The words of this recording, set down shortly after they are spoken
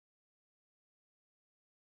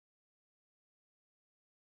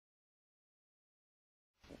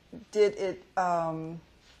did it,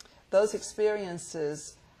 those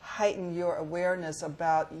experiences heighten your awareness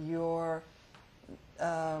about your,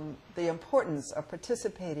 the importance of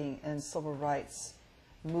participating in civil rights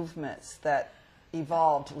movements that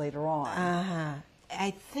evolved later on?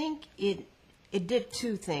 I think it did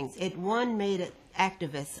two things. One made it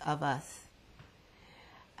activists of us.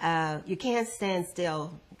 You can't stand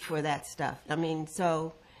still for that stuff. I mean,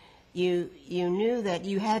 so you knew that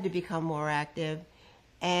you had to become more active,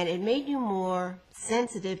 and it made you more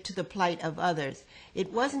sensitive to the plight of others.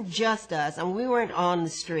 It wasn't just us, and we weren't on the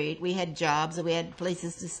street. We had jobs and we had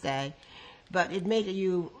places to stay, but it made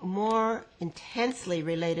you more intensely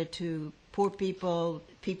related to poor people,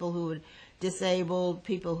 people who were disabled,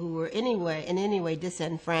 people who were in any way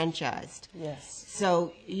disenfranchised. Yes.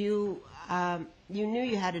 So you knew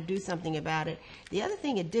you had to do something about it. The other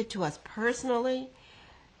thing it did to us personally,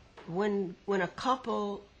 when a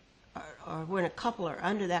couple or when a couple are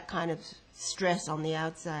under that kind of stress on the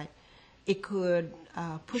outside, it could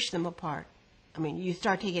push them apart. I mean, you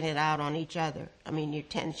start taking it out on each other. I mean, your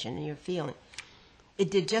tension and your feeling. It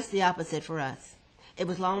did just the opposite for us. It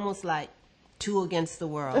was almost like two against the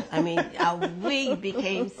world. I mean, we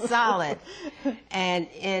became solid, and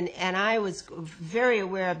I was very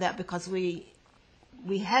aware of that because we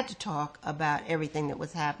had to talk about everything that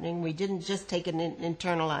was happening. We didn't just take it and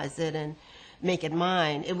internalize it and make it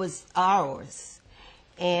mine. It was ours,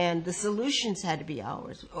 and the solutions had to be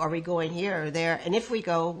ours. Are we going here or there? And if we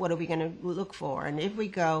go, what are we going to look for? And if we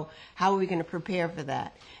go, how are we going to prepare for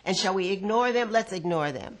that? And shall we ignore them? Let's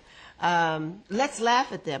ignore them. Let's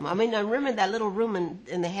laugh at them. I mean, I remember that little room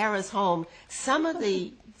in the Harris home. Some of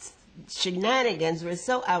the shenanigans were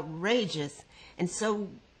so outrageous and so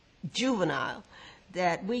juvenile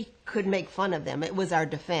that we could make fun of them. It was our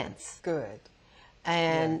defense. Good.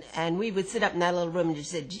 And yes. And we would sit up in that little room and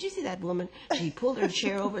just say, "Did you see that woman? She pulled her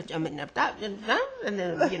chair over." I mean, and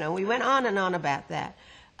then, you know, we went on and on about that.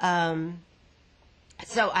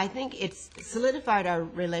 So I think it's solidified our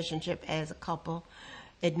relationship as a couple.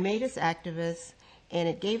 It made us activists, and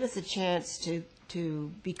it gave us a chance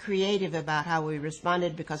to be creative about how we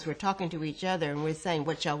responded, because we're talking to each other and we're saying,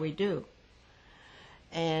 what shall we do?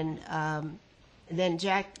 And then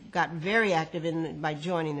Jack got very active by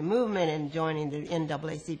joining the movement and joining the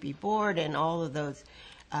NAACP board, and all of those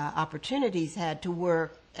opportunities had to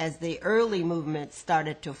work as the early movement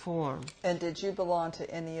started to form. And did you belong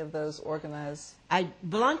to any of those organized I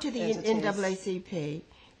belonged to the entities? NAACP,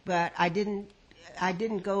 but I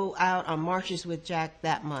didn't go out on marches with Jack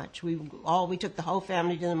that much. We took the whole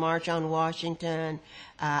family to the March on Washington.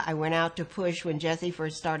 I went out to PUSH when Jesse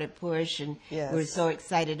first started PUSH, and yes. we were so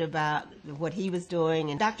excited about what he was doing.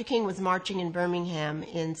 And Dr. King was marching in Birmingham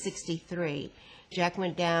in '63. Jack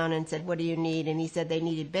went down and said, "What do you need?" And he said they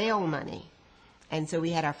needed bail money. And so we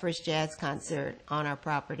had our first jazz concert on our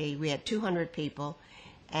property. We had 200 people.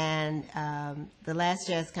 And the last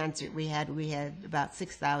jazz concert we had about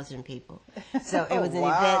 6,000 people. So it was an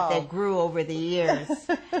event that grew over the years.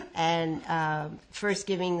 And first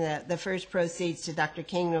giving the first proceeds to Dr.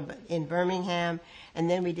 King in Birmingham, and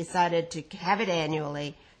then we decided to have it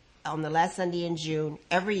annually on the last Sunday in June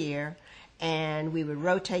every year, and we would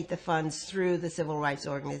rotate the funds through the civil rights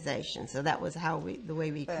organization. So that was the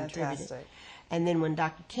way we contributed. And then when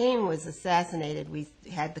Dr. King was assassinated, we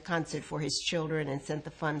had the concert for his children and sent the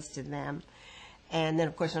funds to them. And then,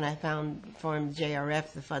 of course, when I formed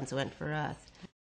JRF, the funds went for us.